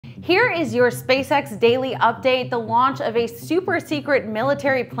Here is your SpaceX daily update. The launch of a super secret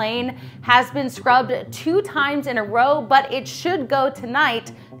military plane has been scrubbed 2 times in a row, but it should go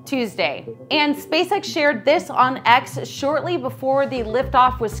tonight, Tuesday. And SpaceX shared this on X shortly before the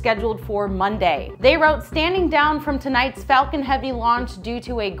liftoff was scheduled for Monday. They wrote, "Standing down from tonight's Falcon Heavy launch due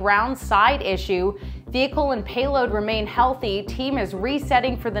to a ground side issue. Vehicle and payload remain healthy. Team is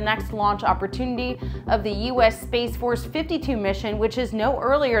resetting for the next launch opportunity of the U.S. Space Force 52 mission, which is no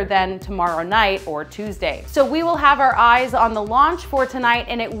earlier than tomorrow night or Tuesday." So we will have our eyes on the launch for tonight,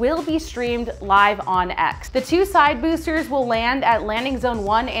 and it will be streamed live on X. The 2 side boosters will land at landing zone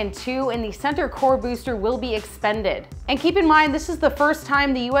 1 and 2, and the center core booster will be expended. And keep in mind, this is the first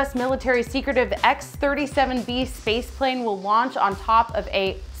time the U.S. military secretive X-37B spaceplane will launch on top of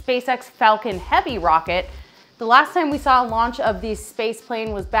a SpaceX Falcon Heavy rocket. The last time we saw a launch of the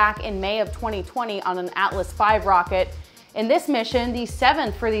spaceplane was back in May of 2020 on an Atlas V rocket. In this mission, the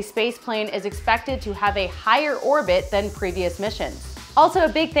 7th for the spaceplane is expected to have a higher orbit than previous missions. Also, a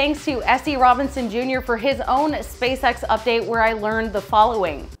big thanks to Ellie Robinson Jr. for his own SpaceX update, where I learned the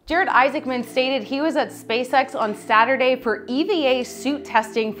following. Jared Isaacman stated he was at SpaceX on Saturday for EVA suit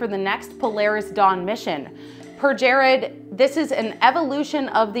testing for the next Polaris Dawn mission. Per Jared, this is an evolution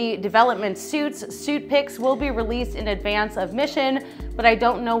of the development suits. Suit pics will be released in advance of mission, but I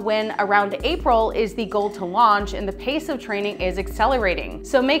don't know when. Around April is the goal to launch, and the pace of training is accelerating.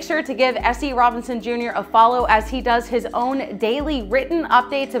 So make sure to give Ellie Robinson Jr. a follow, as he does his own daily written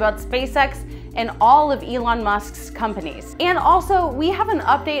updates about SpaceX and all of Elon Musk's companies. And also, we have an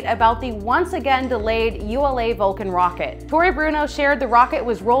update about the once again delayed ULA Vulcan rocket. Tori Bruno shared the rocket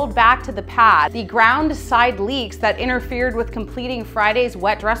was rolled back to the pad. The ground side leaks that interfered with completing Friday's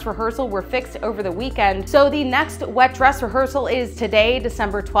wet dress rehearsal were fixed over the weekend, so the next wet dress rehearsal is today,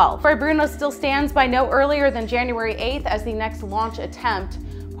 December 12th. Tori Bruno still stands by no earlier than January 8th as the next launch attempt.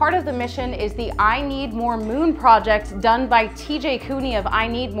 Part of the mission is the I Need More Moon project done by TJ Cooney of I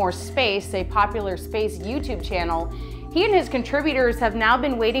Need More Space, a popular space YouTube channel. He and his contributors have now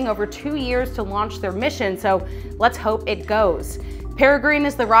been waiting over 2 years to launch their mission, so let's hope it goes. Peregrine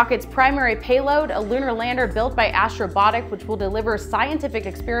is the rocket's primary payload, a lunar lander built by Astrobotic, which will deliver scientific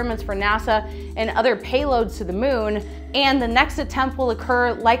experiments for NASA and other payloads to the moon. And the next attempt will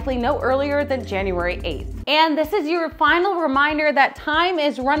occur likely no earlier than January 8th. And this is your final reminder that time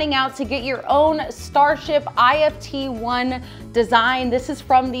is running out to get your own Starship IFT-1 design. This is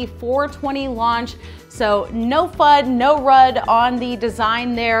from the 420 launch, so no FUD, no RUD on the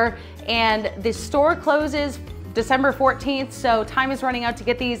design there. And the store closes December 14th, so time is running out to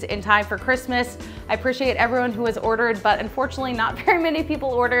get these in time for Christmas. I appreciate everyone who has ordered, but unfortunately not very many people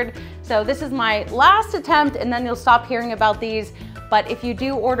ordered. So this is my last attempt, and then you'll stop hearing about these. But if you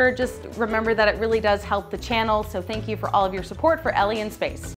do order, just remember that it really does help the channel. So thank you for all of your support for Ellie in Space.